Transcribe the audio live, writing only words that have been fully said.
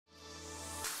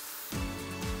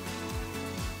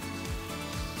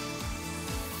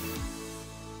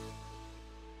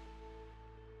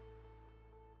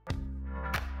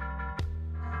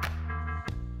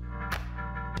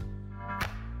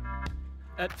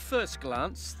At first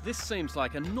glance, this seems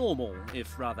like a normal,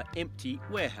 if rather empty,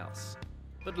 warehouse.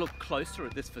 But look closer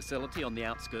at this facility on the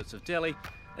outskirts of Delhi,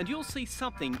 and you'll see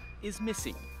something is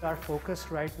missing. Our focus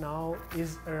right now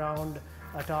is around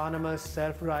autonomous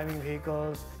self-driving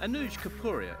vehicles. Anuj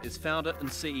Kapuria is founder and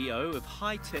CEO of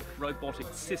Hi-Tech Robotic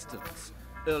Systemz.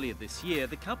 Earlier this year,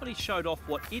 the company showed off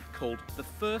what it called the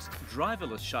first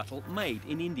driverless shuttle made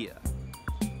in India.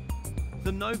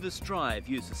 The Novus Drive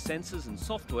uses sensors and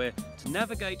software to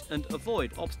navigate and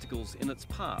avoid obstacles in its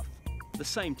path. The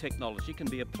same technology can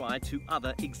be applied to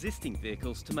other existing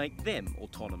vehicles to make them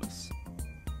autonomous.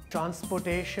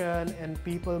 Transportation and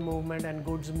people movement and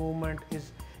goods movement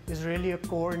is really a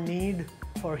core need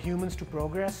for humans to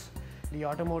progress. The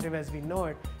automotive as we know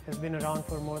it has been around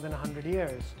for more than 100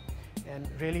 years. And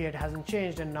really it hasn't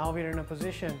changed, and now we're in a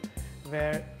position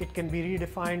where it can be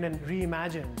redefined and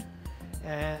reimagined.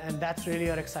 And that's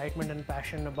really our excitement and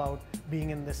passion about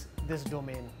being in this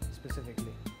domain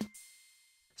specifically.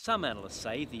 Some analysts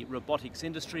say the robotics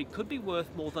industry could be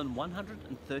worth more than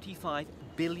 $135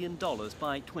 billion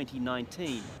by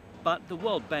 2019. But the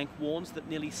World Bank warns that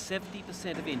nearly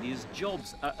 70% of India's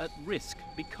jobs are at risk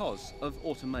because of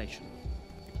automation.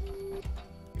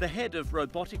 The head of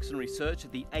robotics and research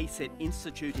at the ASET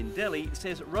Institute in Delhi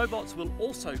says robots will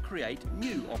also create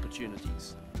new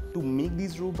opportunities. To make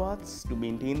these robots, to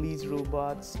maintain these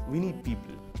robots, we need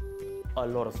people, a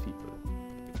lot of people,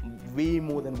 way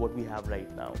more than what we have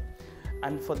right now.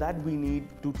 And for that, we need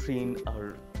to train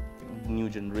our new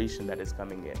generation that is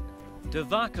coming in.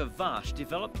 Devaka Vash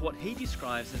developed what he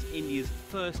describes as India's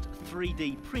first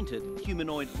 3D printed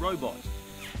humanoid robot.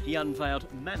 He unveiled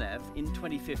Manav in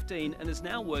 2015 and is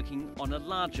now working on a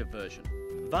larger version.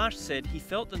 Vash said he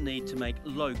felt the need to make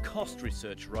low-cost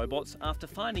research robots after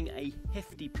finding a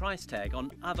hefty price tag on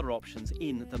other options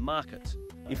in the market.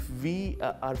 If we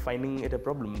are finding it a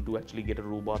problem to actually get a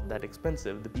robot that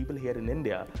expensive, the people here in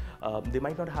India, they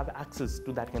might not have access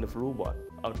to that kind of robot.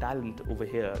 Our talent over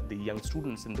here, the young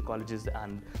students in the colleges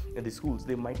and in the schools,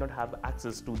 they might not have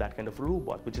access to that kind of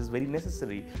robot, which is very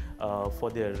necessary for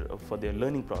their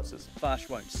learning process. Vash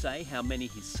won't say how many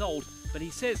he's sold, but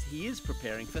he says he is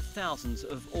preparing for thousands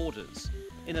of orders.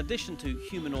 In addition to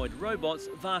humanoid robots,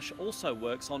 Vash also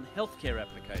works on healthcare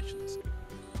applications.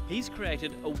 He's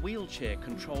created a wheelchair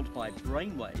controlled by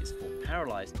brainwaves for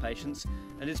paralysed patients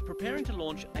and is preparing to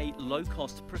launch a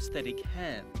low-cost prosthetic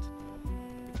hand.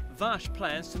 Vash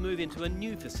plans to move into a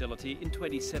new facility in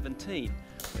 2017,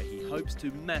 where he hopes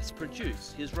to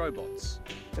mass-produce his robots.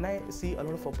 And I see a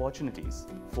lot of opportunities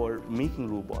for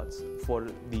making robots for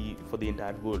the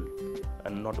entire world,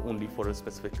 and not only for a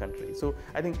specific country. So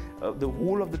I think the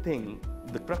whole of the thing,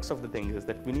 the crux of the thing is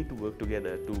that we need to work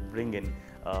together to bring in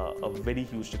a very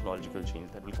huge technological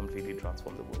change that will completely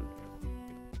transform the world.